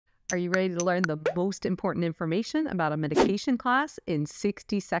Are you ready to learn the most important information about a medication class in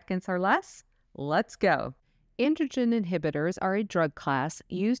 60 seconds or less? Let's go. Androgen inhibitors are a drug class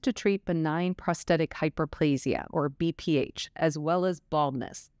used to treat benign prostatic hyperplasia, or BPH, as well as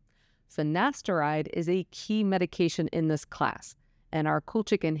baldness. Finasteride is a key medication in this class, and our cool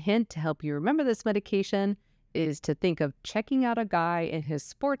chicken hint to help you remember this medication is to think of checking out a guy in his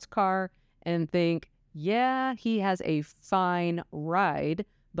sports car and think, yeah, he has a fine ride,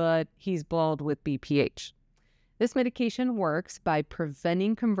 but he's bald with BPH. This medication works by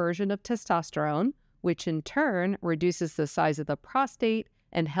preventing conversion of testosterone, which in turn reduces the size of the prostate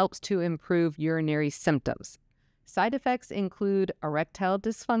and helps to improve urinary symptoms. Side effects include erectile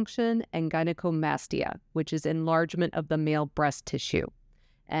dysfunction and gynecomastia, which is enlargement of the male breast tissue.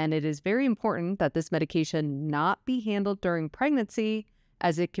 And it is very important that this medication not be handled during pregnancy,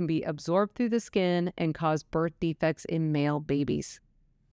 as it can be absorbed through the skin and cause birth defects in male babies.